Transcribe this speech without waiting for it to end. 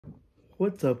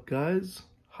What's up, guys?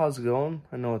 How's it going?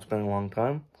 I know it's been a long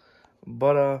time,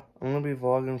 but I'm gonna be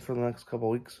vlogging for the next couple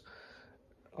weeks.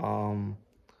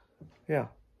 Yeah.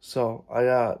 So I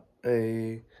got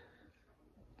a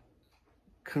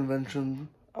convention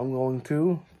I'm going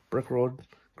to, Brickworld,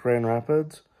 Grand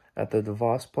Rapids, at the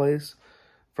DeVos place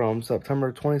from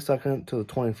September 22nd to the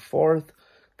 24th.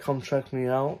 Come check me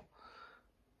out.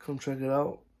 Come check it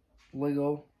out.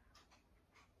 Lego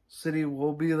City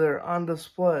will be there on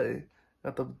display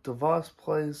at the DeVos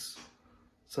place,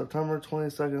 September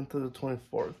 22nd to the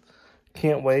 24th.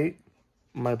 Can't wait.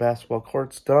 My basketball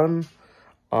court's done.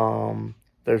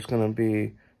 There's going to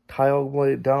be tile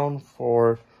laid down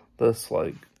for this,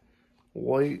 white,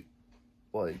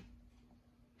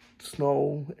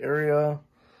 snow area.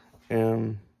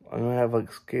 And I'm going to have,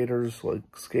 skaters,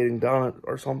 skating down it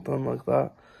or something like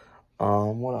that.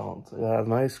 What else? I got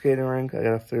an ice skating rink. I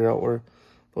got to figure out where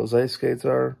those ice skates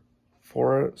are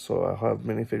for it, so I'll have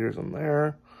minifigures in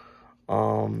there.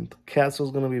 The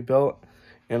castle's gonna be built,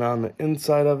 and on the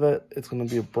inside of it, it's gonna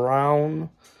be brown,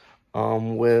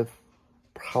 with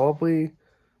probably,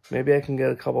 maybe I can get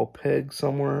a couple pigs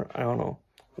somewhere. I don't know.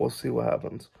 We'll see what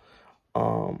happens.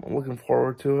 I'm looking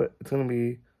forward to it. It's gonna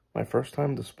be my first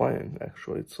time displaying,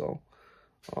 actually, so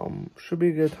should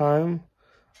be a good time.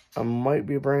 I might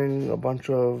be bringing a bunch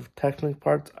of Technic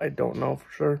parts. I don't know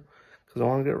for sure, because I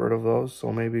want to get rid of those,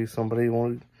 so maybe somebody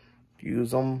won't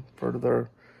use them for their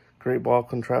great ball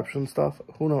contraption stuff.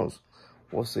 Who knows?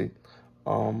 We'll see.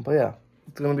 But yeah,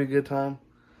 it's going to be a good time.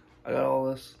 I got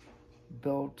all this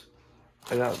built.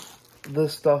 I got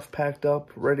this stuff packed up,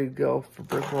 ready to go for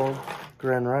Brickworld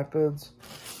Grand Rapids.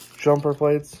 Jumper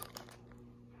plates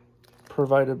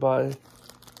provided by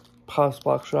Pops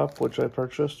Block Shop, which I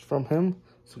purchased from him.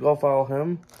 So go follow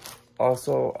him.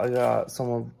 Also, I got some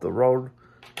of the road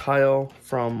tile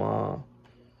from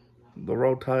the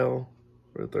road tile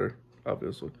right there.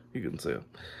 Obviously, you can see it.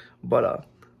 But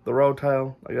the road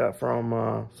tile I got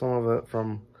from some of it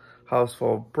from House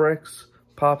Full of Bricks,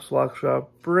 Pops Block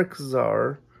Shop, Brick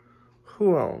Czar.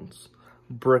 Who owns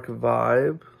Brick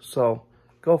Vibe? So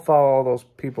go follow all those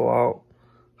people out.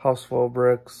 House Full of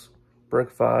Bricks,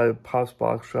 Brick Vibe, Pops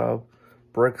Block Shop,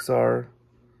 Brick Czar.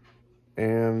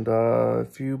 And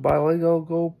if you buy Lego,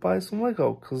 go buy some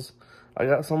Lego, because I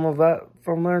got some of that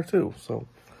from there too. So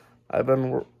I've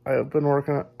been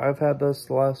working. I've had this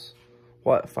the last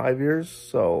 5 years,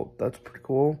 so that's pretty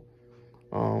cool.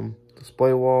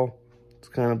 Display wall, it's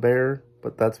kind of bare,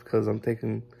 but that's because I'm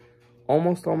taking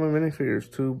almost all my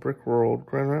minifigures to Brickworld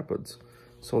Grand Rapids,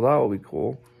 so that will be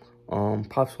cool.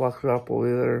 Pops Block Shop will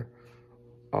be there.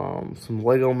 Some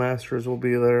Lego Masters will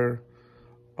be there.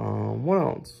 What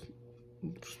else?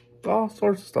 Just all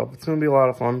sorts of stuff. It's gonna be a lot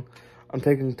of fun. I'm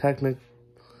taking Technic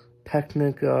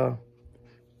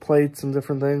plates and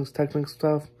different things, Technic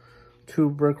stuff, to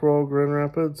Brickworld Grand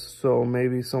Rapids. So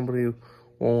maybe somebody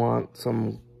will want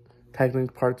some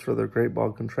Technic parts for their great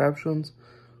ball contraptions.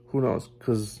 Who knows?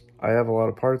 Because I have a lot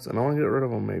of parts and I want to get rid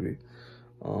of them maybe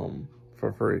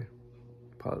for free,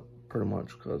 pretty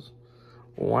much. Because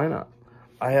why not?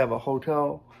 I have a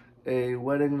hotel, a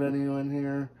wedding venue in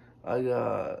here. I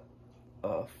got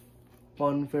a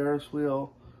fun Ferris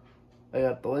wheel. I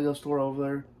got the Lego store over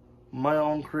there. My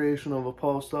own creation of a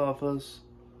post office.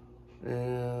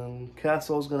 And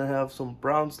Castle's gonna have some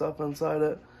brown stuff inside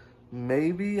it.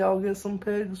 Maybe I'll get some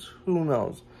pigs. Who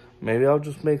knows? Maybe I'll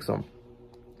just make some.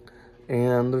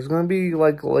 And there's gonna be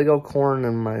Lego corn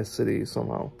in my city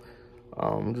somehow.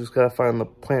 Just gotta find the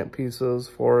plant pieces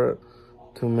for it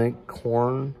to make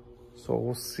corn. So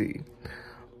we'll see.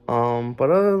 But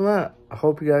other than that, I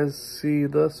hope you guys see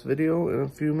this video in a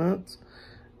few minutes,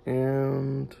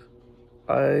 and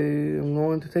I am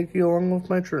going to take you along with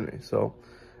my journey,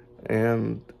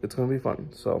 and it's going to be fun.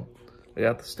 So I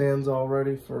got the stands all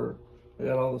ready I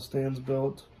got all the stands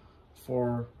built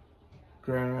for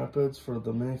Grand Rapids for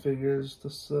the minifigures to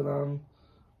sit on,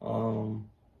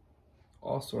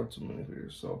 all sorts of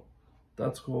minifigures, so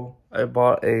that's cool. I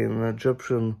bought an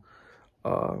Egyptian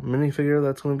minifigure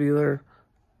that's going to be there.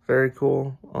 Very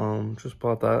cool. Just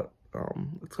bought that.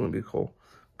 It's gonna be cool.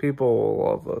 People will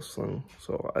love this thing,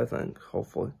 so I think,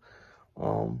 hopefully.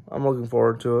 I'm looking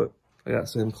forward to it. I got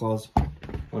Santa Claus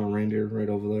on a reindeer right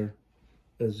over there,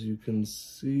 as you can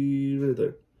see right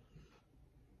there.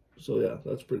 So yeah,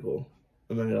 that's pretty cool.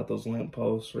 And then I got those lamp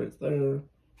posts right there.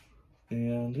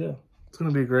 And yeah, it's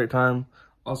gonna be a great time.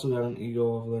 Also got an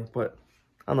eagle over there, but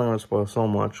I'm not gonna spoil so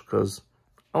much because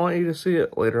I want you to see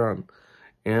it later on.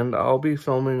 And I'll be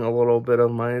filming a little bit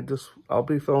of I'll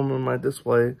be filming my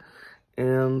display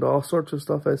and all sorts of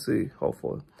stuff I see,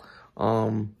 hopefully.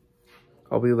 I'll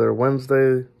be there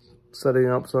Wednesday setting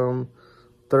up some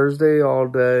Thursday all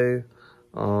day,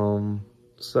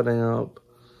 setting up,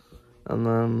 and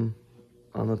then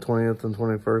on the 20th and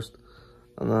 21st.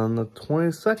 And then the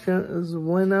 22nd is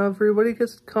when everybody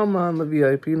gets to come on the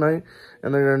VIP night,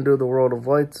 and they're going to do the World of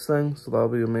Lights thing, so that'll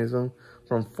be amazing.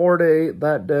 From 4 to 8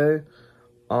 that day.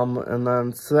 And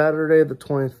then Saturday the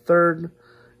 23rd,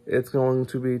 it's going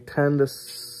to be 10 to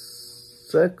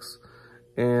 6.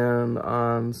 And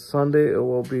on Sunday, it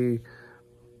will be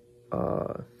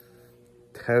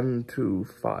 10 to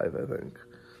 5, I think.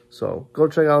 So go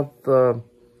check out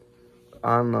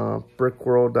on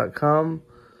brickworld.com.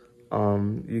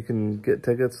 You can get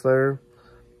tickets there,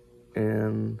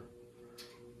 and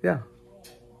yeah.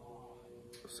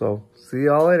 So see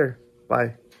y'all later.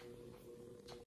 Bye.